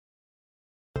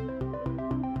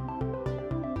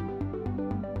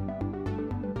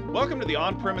Welcome to the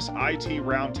On-Premise IT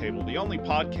Roundtable, the only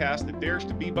podcast that dares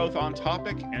to be both on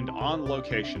topic and on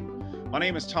location. My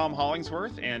name is Tom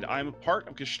Hollingsworth, and I'm a part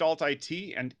of Gestalt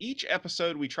IT, and each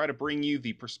episode we try to bring you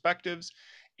the perspectives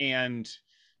and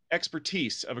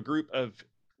expertise of a group of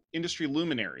industry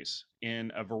luminaries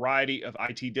in a variety of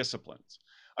IT disciplines.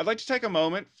 I'd like to take a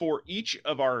moment for each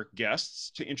of our guests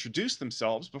to introduce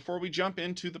themselves before we jump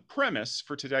into the premise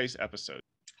for today's episode.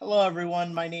 Hello,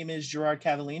 everyone. My name is Gerard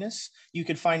Cavalinas. You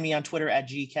can find me on Twitter at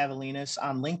 @GCavalinas,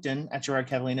 on LinkedIn at Gerard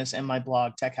Cavalinas, and my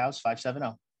blog, Tech House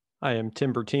 570. I am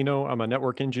Tim Bertino. I'm a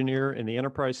network engineer in the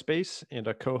enterprise space and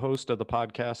a co-host of the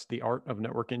podcast, The Art of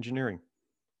Network Engineering.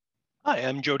 Hi,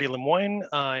 I'm Jody Lemoyne.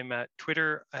 I'm at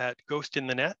Twitter at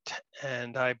 @GhostInTheNet,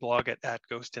 and I blog at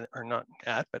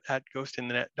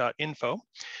ghostinthenet.info.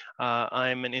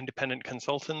 I'm an independent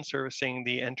consultant servicing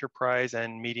the enterprise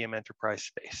and medium enterprise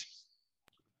space.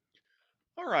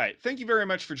 All right, thank you very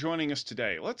much for joining us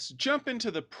today. Let's jump into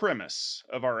the premise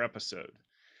of our episode.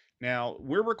 Now,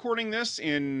 we're recording this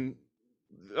in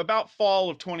about fall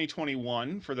of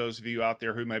 2021, for those of you out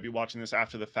there who may be watching this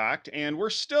after the fact, and we're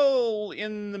still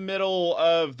in the middle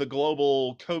of the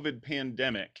global COVID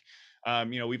pandemic.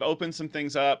 We've opened some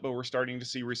things up, but we're starting to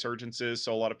see resurgences,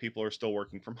 so a lot of people are still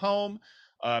working from home.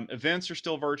 Events are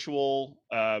still virtual.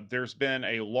 There's been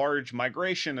a large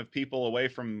migration of people away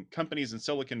from companies in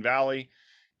Silicon Valley.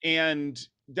 And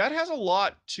that has a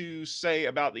lot to say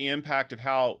about the impact of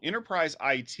how enterprise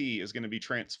IT is going to be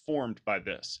transformed by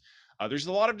this. There's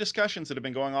a lot of discussions that have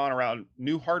been going on around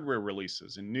new hardware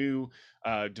releases and new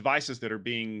devices that are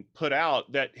being put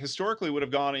out that historically would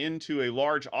have gone into a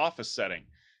large office setting.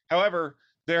 However,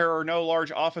 there are no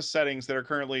large office settings that are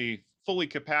currently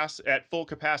at full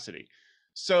capacity.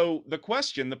 So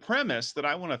the premise that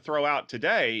I want to throw out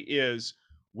today is,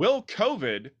 will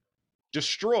COVID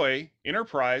destroy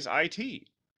enterprise IT?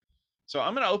 So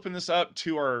I'm going to open this up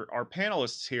to our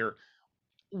panelists here.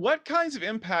 What kinds of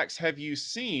impacts have you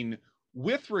seen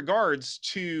with regards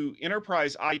to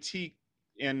enterprise IT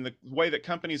and the way that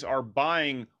companies are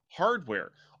buying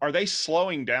hardware? Are they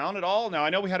slowing down at all? Now, I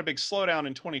know we had a big slowdown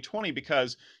in 2020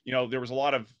 because, there was a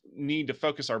lot of need to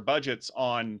focus our budgets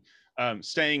on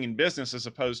staying in business as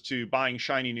opposed to buying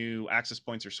shiny new access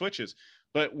points or switches.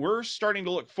 But we're starting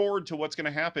to look forward to what's going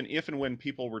to happen if and when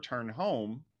people return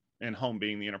home, and home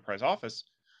being the enterprise office.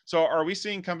 So are we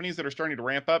seeing companies that are starting to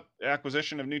ramp up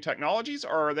acquisition of new technologies,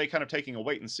 or are they kind of taking a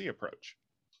wait and see approach?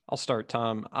 I'll start,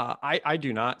 Tom. I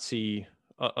do not see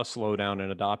a slowdown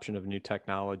in adoption of new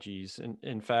technologies.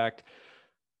 In fact,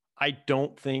 I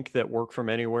don't think that work from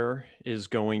anywhere is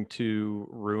going to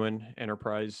ruin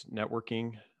enterprise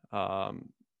networking.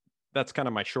 That's kind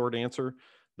of my short answer.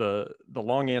 The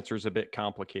long answer is a bit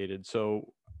complicated.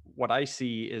 So what I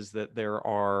see is that there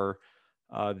are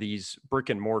these brick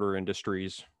and mortar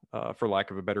industries, for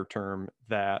lack of a better term,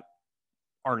 that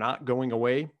are not going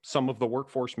away. Some of the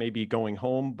workforce may be going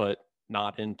home, but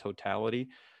not in totality.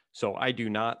 So I do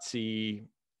not see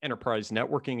enterprise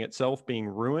networking itself being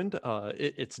ruined.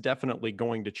 It's definitely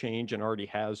going to change and already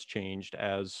has changed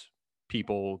as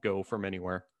people go from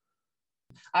anywhere.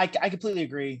 I completely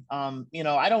agree.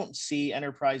 I don't see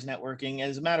enterprise networking.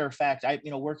 As a matter of fact,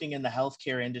 working in the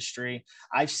healthcare industry,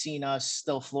 I've seen us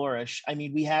still flourish. I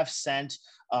mean, we have sent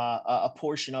a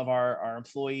portion of our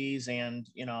employees and,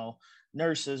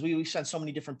 nurses. We've sent so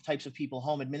many different types of people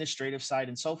home, administrative side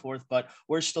and so forth, but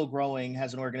we're still growing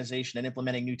as an organization and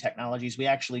implementing new technologies. We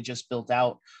actually just built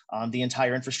out the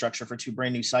entire infrastructure for 2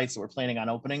 brand new sites that we're planning on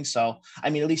opening. So, I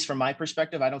mean, at least from my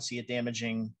perspective, I don't see it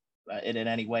damaging it in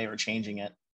any way or changing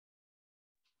it.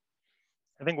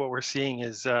 I think what we're seeing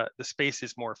is the space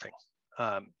is morphing.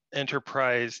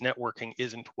 Enterprise networking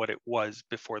isn't what it was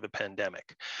before the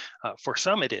pandemic. For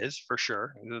some it is, for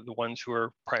sure, the ones who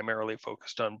are primarily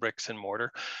focused on bricks and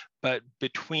mortar. But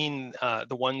between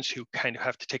the ones who kind of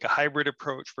have to take a hybrid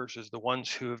approach versus the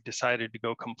ones who have decided to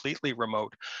go completely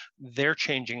remote, they're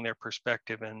changing their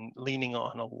perspective and leaning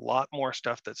on a lot more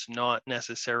stuff that's not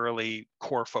necessarily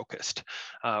core focused.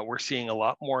 We're seeing a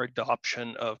lot more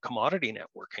adoption of commodity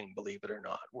networking, believe it or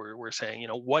not. We're saying,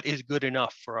 what is good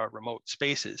enough for our remote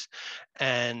spaces?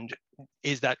 And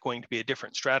is that going to be a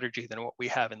different strategy than what we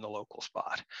have in the local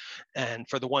spot? And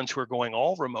for the ones who are going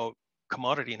all remote,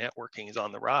 commodity networking is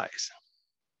on the rise.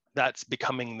 That's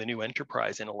becoming the new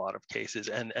enterprise in a lot of cases,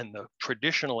 and the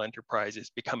traditional enterprise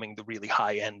is becoming the really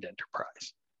high-end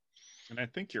enterprise. And I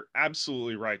think you're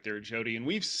absolutely right there, Jody. And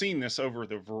we've seen this over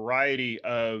the variety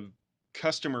of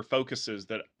customer focuses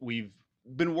that we've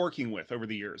been working with over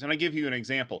the years. And I give you an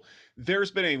example.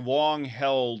 There's been a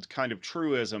long-held kind of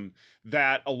truism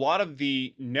that a lot of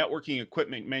the networking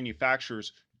equipment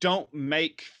manufacturers don't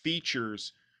make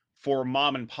features for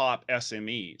mom and pop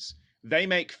SMEs. They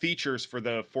make features for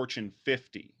the Fortune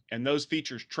 50, and those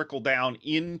features trickle down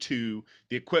into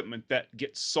the equipment that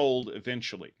gets sold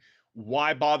eventually.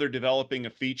 Why bother developing a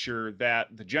feature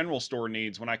that the general store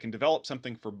needs when I can develop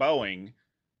something for Boeing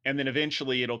and then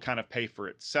eventually it'll kind of pay for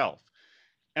itself?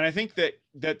 And I think that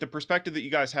the perspective that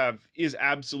you guys have is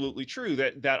absolutely true,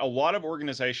 that a lot of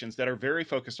organizations that are very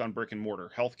focused on brick and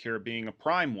mortar, healthcare being a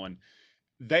prime one,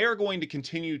 they are going to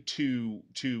continue to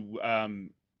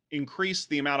increase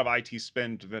the amount of IT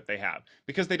spend that they have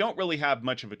because they don't really have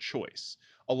much of a choice.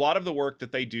 A lot of the work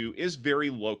that they do is very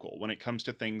local when it comes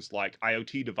to things like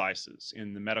IoT devices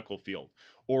in the medical field,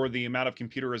 or the amount of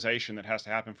computerization that has to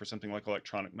happen for something like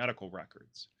electronic medical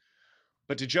records.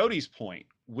 But to Jody's point,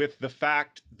 with the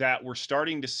fact that we're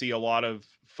starting to see a lot of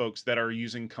folks that are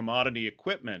using commodity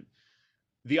equipment,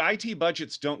 the IT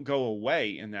budgets don't go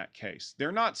away in that case.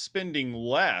 They're not spending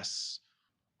less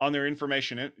on their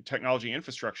information technology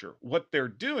infrastructure. What they're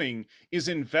doing is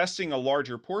investing a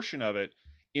larger portion of it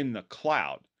in the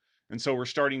cloud. And so we're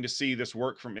starting to see this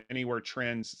work from anywhere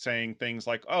trends saying things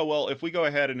like, oh, well, if we go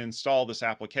ahead and install this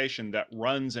application that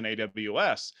runs in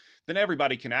AWS, then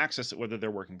everybody can access it, whether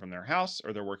they're working from their house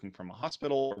or they're working from a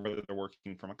hospital or whether they're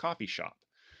working from a coffee shop.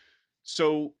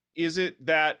 So is it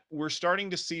that we're starting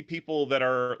to see people that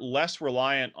are less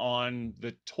reliant on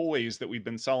the toys that we've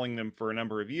been selling them for a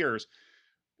number of years,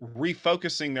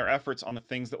 refocusing their efforts on the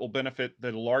things that will benefit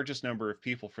the largest number of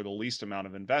people for the least amount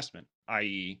of investment,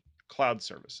 i.e., cloud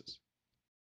services?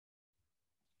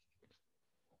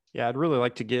 Yeah, I'd really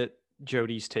like to get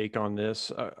Jody's take on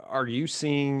this. Are you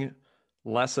seeing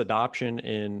less adoption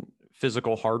in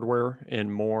physical hardware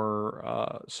and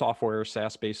more software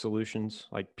SaaS-based solutions,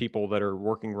 like people that are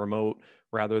working remote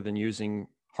rather than using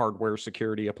hardware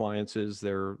security appliances?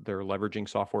 They're leveraging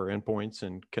software endpoints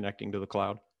and connecting to the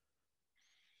cloud?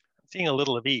 Seeing a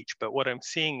little of each, but what I'm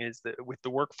seeing is that with the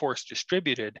workforce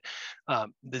distributed,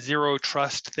 the zero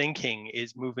trust thinking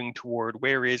is moving toward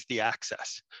where is the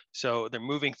access. So they're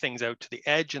moving things out to the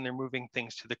edge and they're moving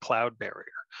things to the cloud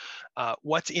barrier.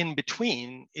 What's in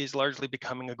between is largely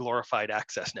becoming a glorified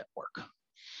access network.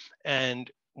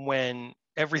 And when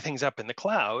everything's up in the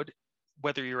cloud,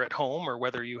 whether you're at home or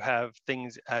whether you have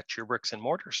things at your bricks and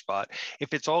mortar spot,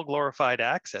 if it's all glorified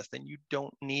access, then you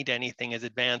don't need anything as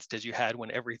advanced as you had when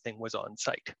everything was on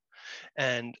site.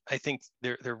 And I think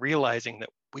they're realizing that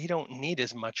we don't need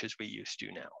as much as we used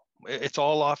to now. It's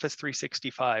all Office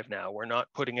 365 now. We're not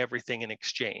putting everything in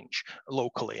Exchange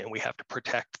locally, and we have to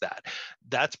protect that.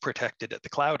 That's protected at the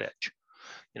cloud edge.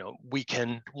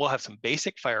 We'll have some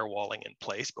basic firewalling in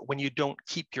place, but when you don't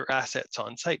keep your assets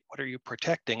on site, what are you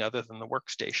protecting other than the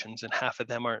workstations, and half of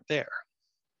them aren't there?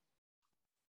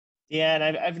 Yeah,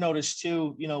 and I've noticed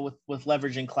too, with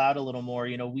leveraging cloud a little more,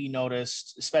 we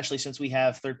noticed, especially since we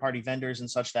have third-party vendors and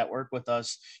such that work with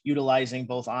us, utilizing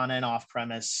both on and off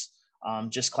premise,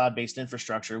 just cloud-based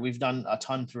infrastructure. We've done a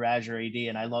ton through Azure AD,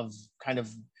 and I love kind of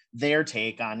their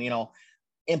take on,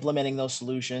 implementing those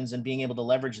solutions and being able to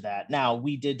leverage that. Now,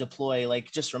 we did deploy,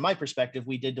 like, just from my perspective,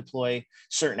 we did deploy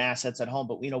certain assets at home,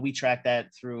 but we track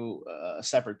that through a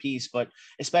separate piece. But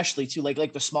especially too,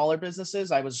 like the smaller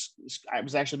businesses, I was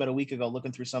actually about a week ago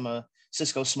looking through some of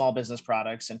Cisco's small business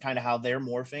products and kind of how they're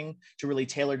morphing to really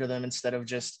tailor to them instead of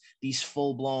just these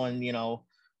full-blown,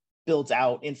 built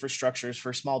out infrastructures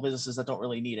for small businesses that don't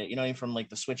really need it, from like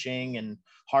the switching and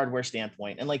hardware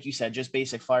standpoint. And like you said, just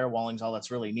basic firewalling is all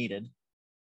that's really needed.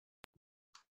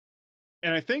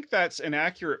 And I think that's an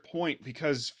accurate point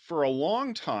because for a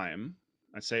long time,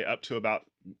 I'd say up to about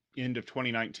end of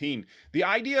 2019, the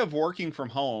idea of working from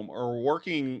home or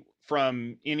working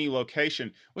from any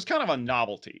location was kind of a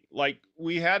novelty. Like,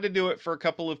 we had to do it for a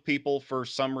couple of people for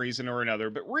some reason or another,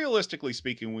 but realistically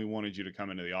speaking, we wanted you to come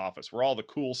into the office where all the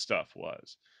cool stuff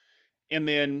was. And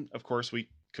then, of course, we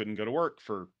couldn't go to work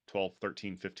for 12,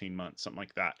 13, 15 months, something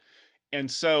like that. And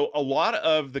so a lot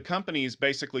of the companies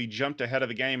basically jumped ahead of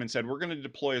the game and said, we're going to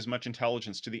deploy as much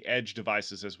intelligence to the edge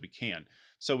devices as we can.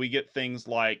 So we get things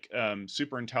like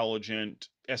super intelligent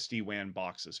SD-WAN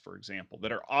boxes, for example,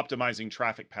 that are optimizing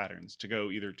traffic patterns to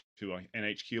go either to an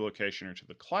HQ location or to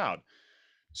the cloud.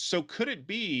 So could it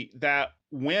be that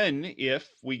if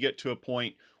we get to a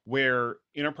point where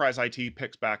enterprise IT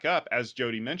picks back up, as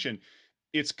Jody mentioned,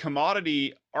 it's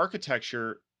commodity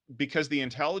architecture because the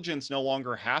intelligence no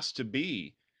longer has to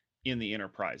be in the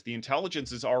enterprise. The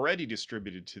intelligence is already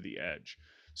distributed to the edge.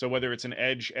 So whether it's an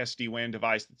edge SD-WAN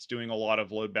device that's doing a lot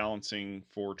of load balancing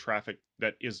for traffic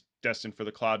that is destined for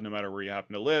the cloud no matter where you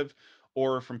happen to live,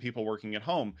 or from people working at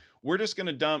home, we're just going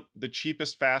to dump the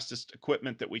cheapest, fastest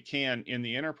equipment that we can in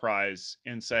the enterprise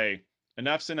and say,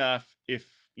 enough's enough. If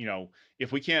you know,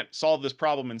 if we can't solve this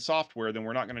problem in software, then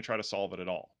we're not going to try to solve it at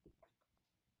all.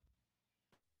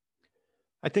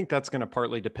 I think that's going to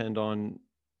partly depend on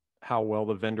how well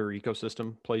the vendor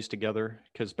ecosystem plays together.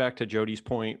 Because back to Jody's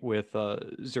point with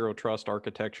zero trust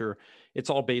architecture, it's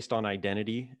all based on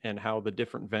identity and how the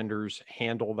different vendors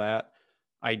handle that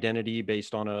identity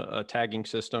based on a tagging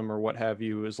system or what have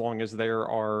you. As long as there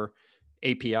are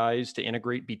APIs to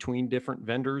integrate between different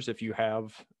vendors, if you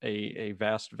have a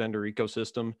vast vendor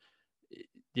ecosystem,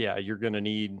 yeah, you're going to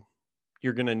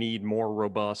need more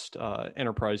robust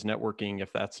enterprise networking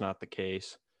if that's not the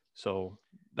case. So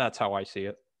that's how I see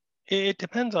it. It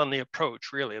depends on the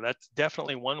approach, really. That's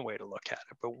definitely one way to look at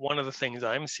it. But one of the things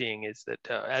I'm seeing is that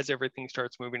as everything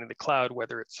starts moving to the cloud,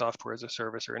 whether it's software as a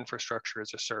service or infrastructure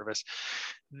as a service,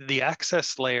 the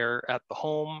access layer at the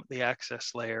home, the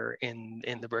access layer in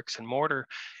the bricks and mortar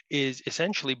is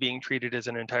essentially being treated as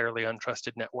an entirely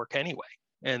untrusted network anyway.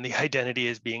 And the identity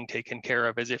is being taken care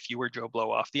of as if you were Joe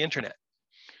Blow off the internet.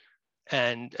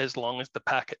 And as long as the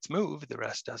packets move, the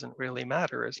rest doesn't really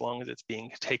matter as long as it's being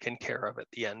taken care of at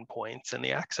the endpoints and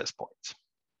the access points.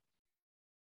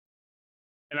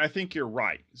 And I think you're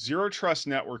right. Zero trust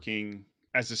networking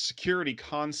as a security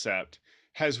concept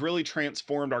has really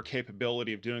transformed our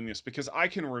capability of doing this, because I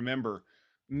can remember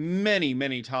many,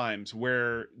 many times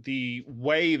where the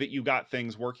way that you got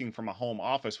things working from a home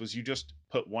office was you just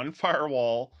put one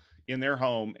firewall in their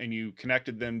home and you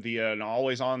connected them via an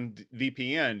always on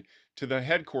VPN to the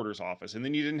headquarters office. And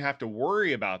then you didn't have to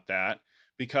worry about that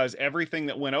because everything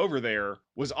that went over there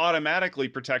was automatically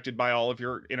protected by all of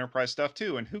your enterprise stuff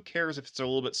too. And who cares if it's a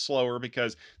little bit slower,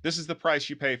 because this is the price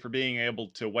you pay for being able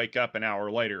to wake up an hour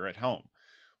later at home.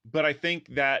 But I think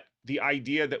that the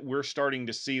idea that we're starting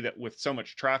to see that with so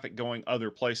much traffic going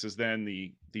other places than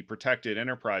the protected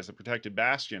enterprise, the protected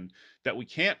bastion, that we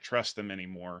can't trust them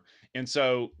anymore. And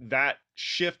so that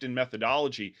shift in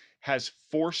methodology has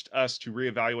forced us to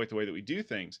reevaluate the way that we do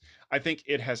things. I think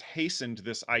it has hastened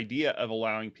this idea of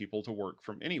allowing people to work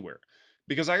from anywhere.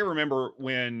 Because I remember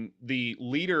when the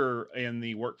leader in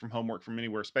the work from home, work from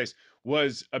anywhere space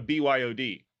was a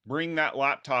BYOD. Bring that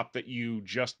laptop that you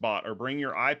just bought, or bring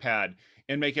your iPad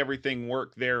and make everything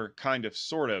work there, kind of,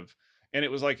 sort of. And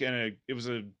it was like it was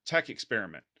a tech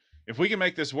experiment. If we can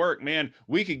make this work, man,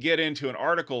 we could get into an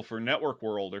article for Network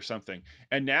World or something.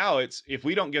 And now it's, if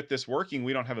we don't get this working,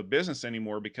 we don't have a business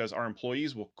anymore, because our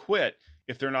employees will quit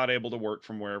if they're not able to work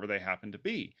from wherever they happen to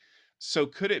be. So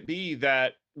could it be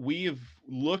that we've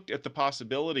looked at the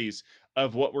possibilities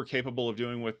of what we're capable of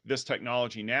doing with this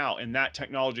technology now, and that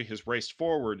technology has raced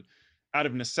forward out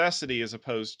of necessity as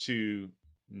opposed to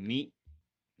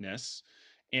neatness,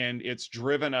 and it's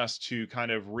driven us to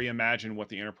kind of reimagine what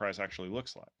the enterprise actually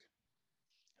looks like?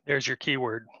 There's your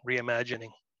keyword, reimagining.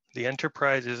 The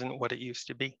enterprise isn't what it used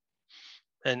to be,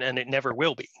 and it never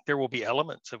will be. There will be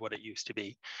elements of what it used to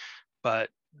be, but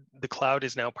the cloud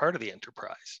is now part of the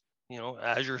enterprise.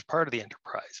 Azure is part of the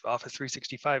enterprise. Office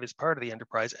 365 is part of the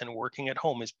enterprise, and working at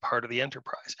home is part of the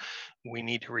enterprise. We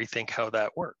need to rethink how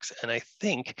that works. And I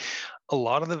think a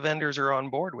lot of the vendors are on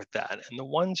board with that. And the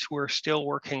ones who are still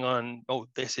working on, oh,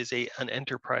 this is an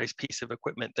enterprise piece of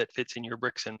equipment that fits in your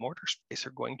bricks and mortar space,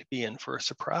 are going to be in for a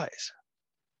surprise.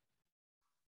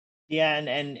 Yeah,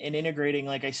 and integrating,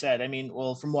 like I said, I mean,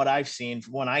 well, from what I've seen,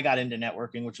 from when I got into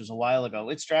networking, which was a while ago,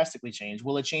 it's drastically changed.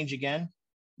 Will it change again?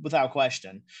 Without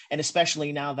question. And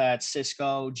especially now that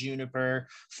Cisco, Juniper,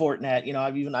 Fortinet,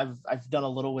 I've done a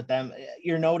little with them.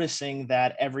 You're noticing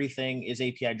that everything is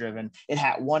API driven.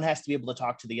 One has to be able to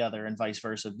talk to the other and vice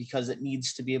versa, because it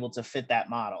needs to be able to fit that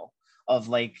model of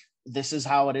like, this is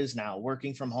how it is now.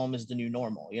 Working from home is the new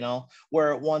normal,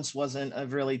 where it once wasn't a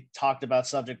really talked about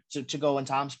subject. To go in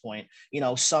Tom's point,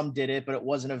 some did it, but it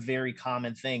wasn't a very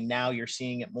common thing. Now you're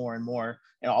seeing it more and more,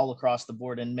 all across the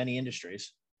board in many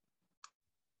industries.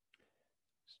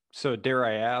 So dare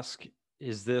I ask,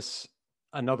 is this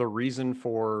another reason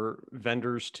for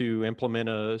vendors to implement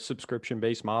a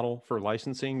subscription-based model for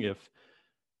licensing if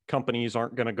companies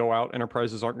aren't going to go out,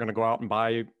 enterprises aren't going to go out and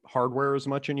buy hardware as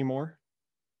much anymore?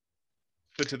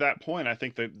 But to that point, I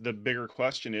think that the bigger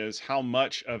question is how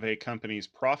much of a company's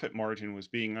profit margin was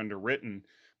being underwritten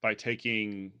by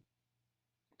taking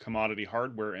commodity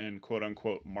hardware and quote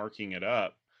unquote marking it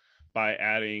up by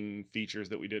adding features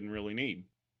that we didn't really need.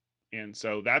 And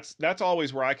so that's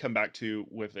always where I come back to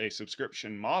with a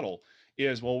subscription model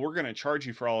is, well, we're going to charge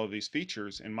you for all of these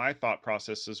features. And my thought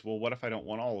process is, well, what if I don't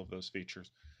want all of those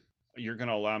features? You're going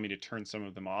to allow me to turn some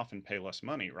of them off and pay less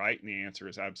money, right? And the answer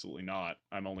is absolutely not.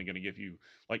 I'm only going to give you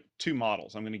like two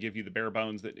models. I'm going to give you the bare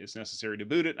bones that is necessary to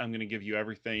boot it. I'm going to give you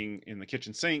everything in the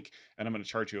kitchen sink, and I'm going to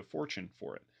charge you a fortune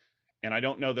for it. And I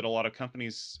don't know that a lot of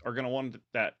companies are going to want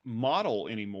that model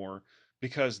anymore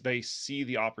because they see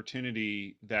the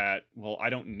opportunity that, well, I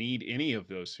don't need any of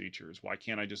those features. Why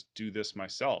can't I just do this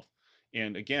myself?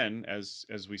 And again, as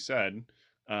we said,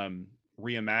 um,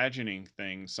 reimagining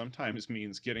things sometimes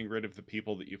means getting rid of the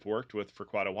people that you've worked with for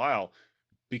quite a while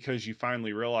because you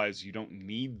finally realize you don't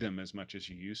need them as much as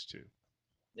you used to.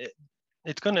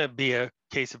 It's going to be a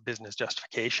case of business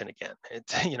justification again.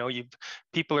 It's,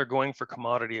 people are going for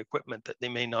commodity equipment that they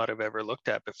may not have ever looked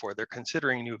at before. They're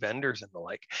considering new vendors and the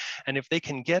like. And if they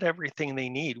can get everything they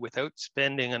need without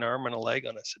spending an arm and a leg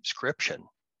on a subscription,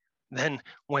 then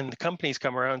when the companies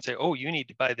come around and say, oh, you need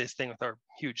to buy this thing with our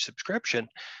huge subscription,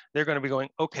 they're going to be going,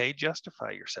 okay,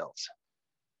 justify yourselves.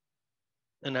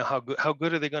 And now how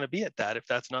good are they going to be at that if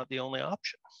that's not the only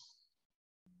option?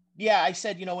 Yeah, I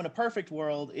said, in a perfect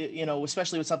world,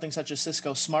 especially with something such as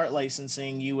Cisco Smart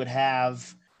Licensing, you would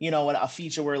have, a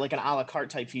feature where like an a la carte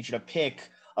type feature to pick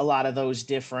a lot of those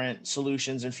different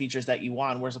solutions and features that you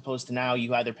want, whereas opposed to now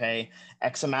you either pay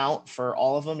X amount for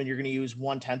all of them and you're going to use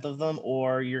 1/10 of them,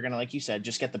 or you're going to, like you said,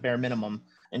 just get the bare minimum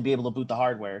and be able to boot the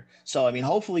hardware. So, I mean,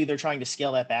 hopefully they're trying to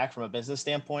scale that back from a business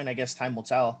standpoint. I guess time will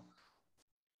tell.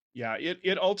 Yeah,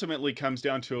 it ultimately comes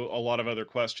down to a lot of other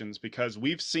questions because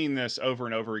we've seen this over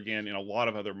and over again in a lot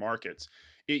of other markets.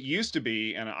 It used to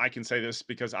be, and I can say this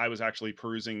because I was actually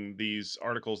perusing these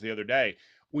articles the other day.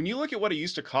 When you look at what it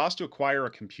used to cost to acquire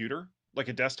a computer, like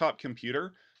a desktop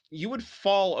computer, you would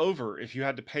fall over if you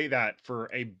had to pay that for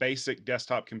a basic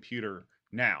desktop computer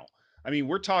now. I mean,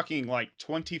 we're talking like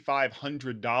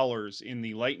 $2,500 in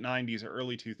the late 90s or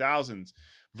early 2000s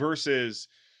versus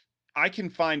I can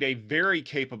find a very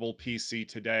capable PC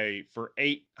today for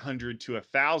 $800 to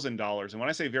 $1,000. And when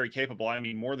I say very capable, I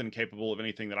mean more than capable of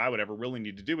anything that I would ever really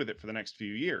need to do with it for the next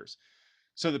few years.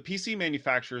 So the PC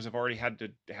manufacturers have already had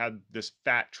this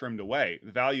fat trimmed away.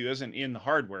 The value isn't in the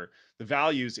hardware. The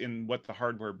value's in what the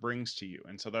hardware brings to you.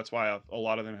 And so that's why a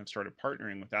lot of them have started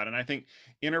partnering with that. And I think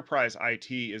enterprise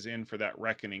IT is in for that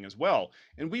reckoning as well.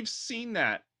 And we've seen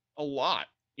that a lot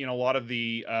in a lot of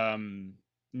the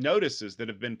notices that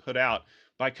have been put out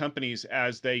by companies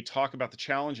as they talk about the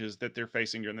challenges that they're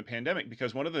facing during the pandemic.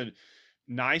 Because one of the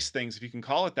nice things, if you can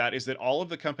call it that, is that all of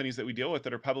the companies that we deal with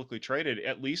that are publicly traded,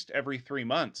 at least every 3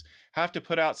 months, have to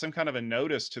put out some kind of a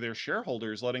notice to their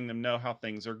shareholders, letting them know how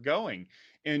things are going.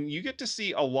 And you get to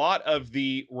see a lot of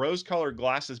the rose colored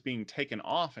glasses being taken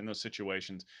off in those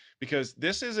situations because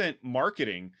this isn't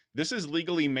marketing. This is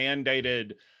legally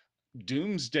mandated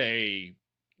doomsday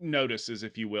notices,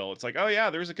 if you will. It's like, oh yeah,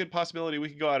 there's a good possibility we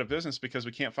could go out of business because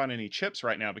we can't find any chips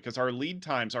right now because our lead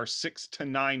times are 6 to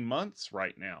 9 months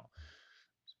right now.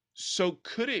 So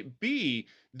could it be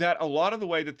that a lot of the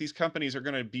way that these companies are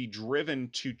going to be driven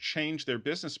to change their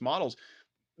business models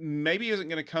maybe isn't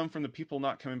going to come from the people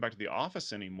not coming back to the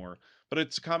office anymore, but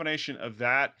it's a combination of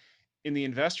that and the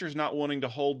investors not wanting to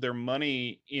hold their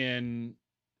money in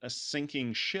a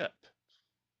sinking ship?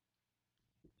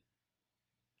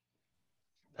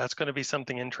 That's going to be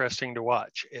something interesting to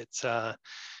watch. It's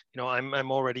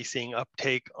I'm already seeing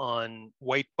uptake on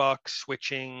white box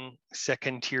switching,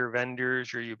 second tier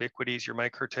vendors, your Ubiquitys, your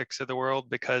Microtics of the world,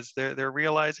 because they're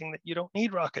realizing that you don't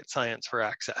need rocket science for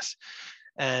access.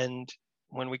 And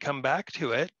when we come back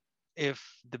to it, if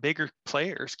the bigger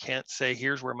players can't say,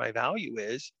 here's where my value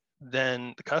is,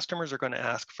 then the customers are going to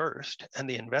ask first and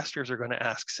the investors are going to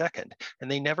ask second. And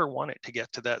they never want it to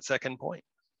get to that second point.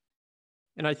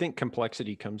 And I think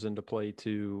complexity comes into play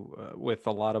too, with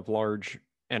a lot of large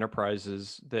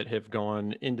enterprises that have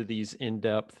gone into these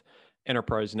in-depth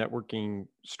enterprise networking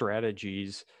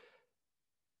strategies.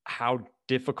 How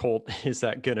difficult is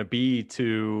that going to be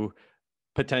to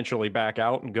potentially back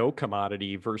out and go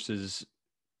commodity versus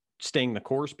staying the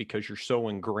course because you're so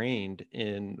ingrained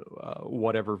in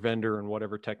whatever vendor and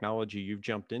whatever technology you've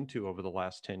jumped into over the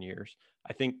last 10 years?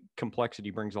 I think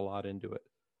complexity brings a lot into it.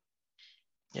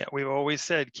 Yeah, we've always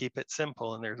said keep it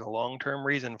simple, and there's a long-term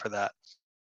reason for that.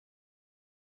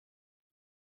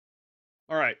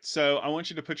 All right, so I want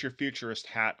you to put your futurist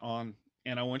hat on,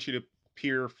 and I want you to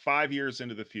peer 5 years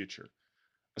into the future.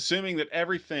 Assuming that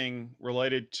everything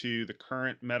related to the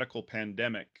current medical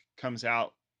pandemic comes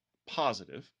out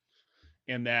positive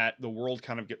and that the world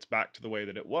kind of gets back to the way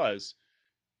that it was,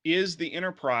 is the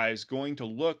enterprise going to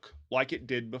look like it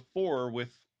did before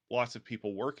with lots of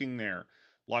people working there,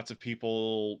 lots of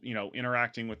people,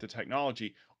 interacting with the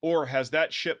technology, or has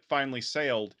that ship finally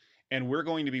sailed and we're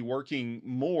going to be working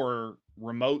more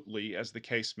remotely, as the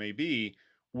case may be,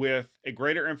 with a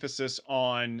greater emphasis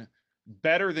on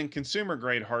better than consumer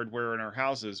grade hardware in our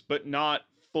houses, but not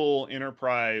full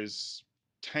enterprise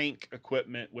tank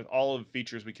equipment with all of the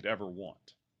features we could ever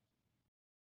want?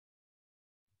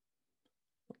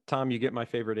 Tom, you get my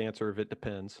favorite answer of it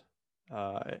depends.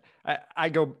 I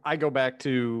go back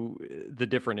to the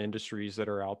different industries that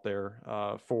are out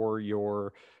there for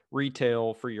your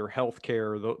retail, for your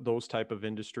healthcare, those type of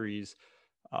industries.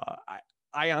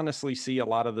 I honestly see a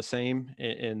lot of the same,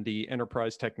 and the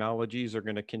enterprise technologies are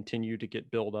going to continue to get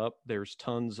built up. There's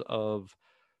tons of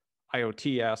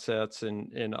IoT assets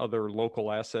and other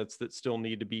local assets that still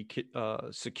need to be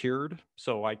secured.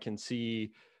 So I can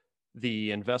see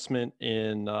the investment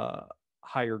in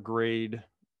higher grade,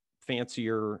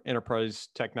 fancier enterprise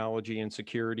technology and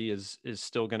security is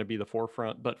still going to be the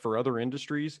forefront. But for other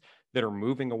industries that are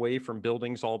moving away from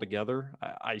buildings altogether,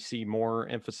 I see more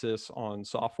emphasis on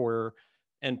software,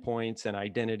 endpoints, and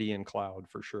identity and cloud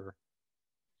for sure.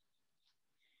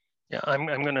 Yeah, I'm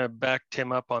going to back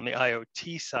Tim up on the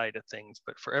IoT side of things,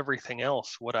 but for everything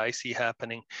else, what I see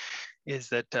happening is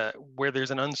that where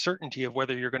there's an uncertainty of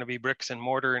whether you're going to be bricks and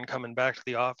mortar and coming back to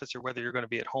the office, or whether you're going to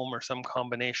be at home or some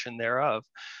combination thereof,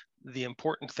 the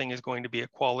important thing is going to be a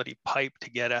quality pipe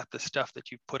to get at the stuff that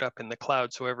you've put up in the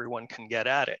cloud so everyone can get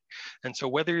at it. And so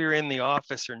whether you're in the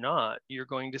office or not, you're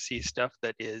going to see stuff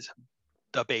that is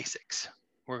the basics.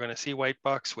 We're going to see white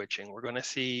box switching. We're going to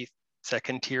see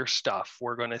second tier stuff.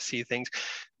 We're going to see things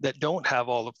that don't have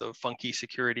all of the funky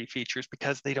security features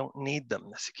because they don't need them.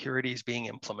 The security is being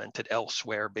implemented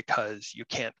elsewhere because you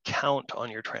can't count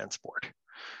on your transport.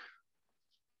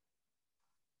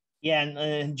 Yeah,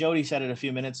 and Jody said it a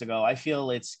few minutes ago. I feel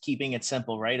it's keeping it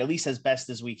simple, right? At least as best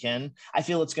as we can. I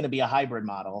feel it's going to be a hybrid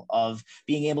model of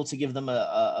being able to give them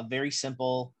a very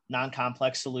simple,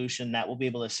 non-complex solution that will be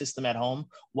able to assist them at home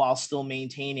while still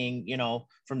maintaining,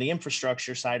 from the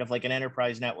infrastructure side of like an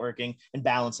enterprise networking and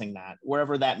balancing that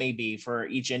wherever that may be for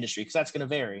each industry, because that's going to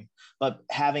vary. But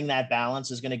having that balance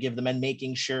is going to give them, and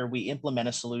making sure we implement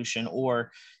a solution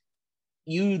or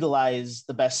utilize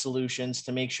the best solutions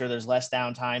to make sure there's less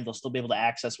downtime. They'll still be able to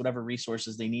access whatever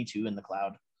resources they need to in the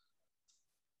cloud.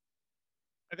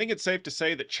 I think it's safe to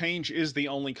say that change is the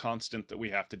only constant that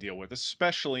we have to deal with,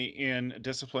 especially in a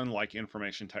discipline like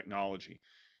information technology.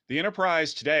 The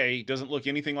enterprise today doesn't look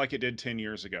anything like it did 10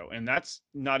 years ago, and that's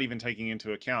not even taking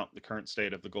into account the current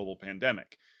state of the global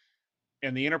pandemic.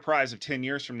 And the enterprise of 10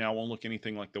 years from now won't look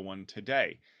anything like the one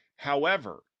today.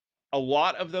 However, a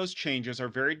lot of those changes are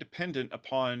very dependent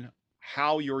upon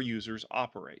how your users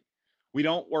operate. We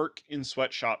don't work in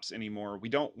sweatshops anymore. We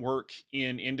don't work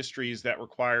in industries that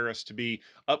require us to be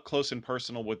up close and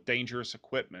personal with dangerous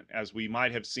equipment, as we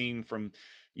might have seen from,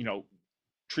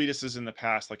 treatises in the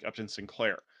past like Upton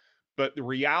Sinclair. But the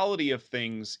reality of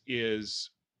things is,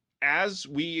 as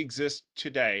we exist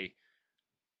today,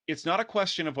 it's not a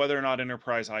question of whether or not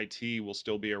enterprise IT will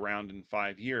still be around in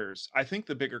 5 years. I think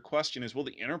the bigger question is, will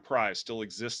the enterprise still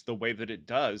exist the way that it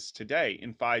does today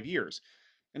in 5 years?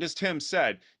 And as Tim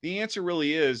said, the answer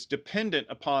really is dependent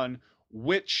upon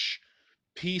which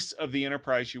piece of the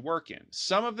enterprise you work in.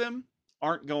 Some of them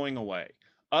aren't going away.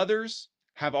 Others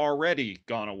have already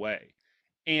gone away.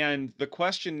 And the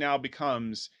question now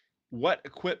becomes, what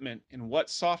equipment and what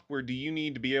software do you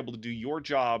need to be able to do your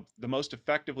job the most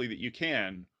effectively that you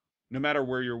can, no matter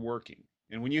where you're working?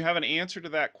 And when you have an answer to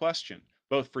that question,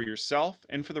 both for yourself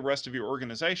and for the rest of your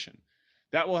organization,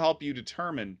 that will help you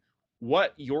determine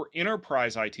what your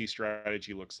enterprise IT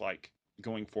strategy looks like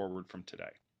going forward from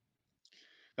today.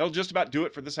 That'll just about do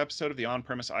it for this episode of the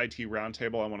On-Premise IT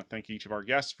Roundtable. I want to thank each of our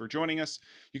guests for joining us.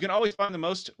 You can always find the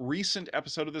most recent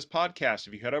episode of this podcast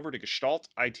if you head over to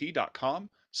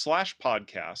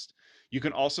gestaltit.com/podcast. You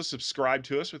can also subscribe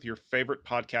to us with your favorite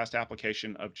podcast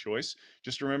application of choice.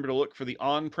 Just remember to look for the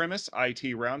On-Premise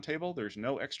IT Roundtable. There's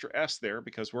no extra S there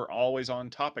because we're always on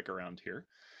topic around here.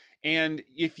 And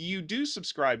if you do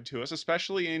subscribe to us,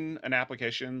 especially in an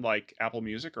application like Apple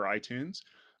Music or iTunes,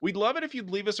 we'd love it if you'd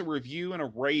leave us a review and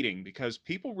a rating, because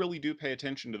people really do pay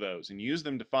attention to those and use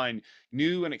them to find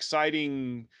new and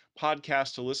exciting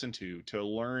podcasts to listen to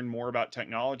learn more about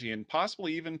technology, and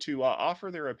possibly even to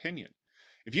offer their opinion.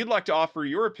 If you'd like to offer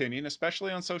your opinion,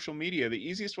 especially on social media, the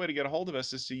easiest way to get a hold of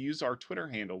us is to use our Twitter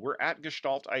handle. We're at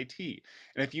Gestalt IT.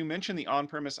 And if you mention the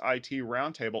On-Premise IT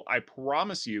Roundtable, I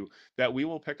promise you that we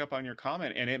will pick up on your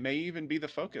comment, and it may even be the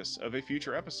focus of a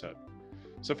future episode.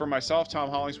 So for myself,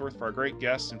 Tom Hollingsworth, for our great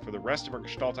guests, and for the rest of our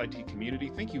Gestalt IT community,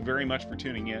 thank you very much for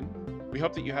tuning in. We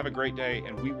hope that you have a great day,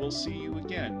 and we will see you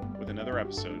again with another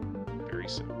episode very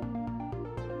soon.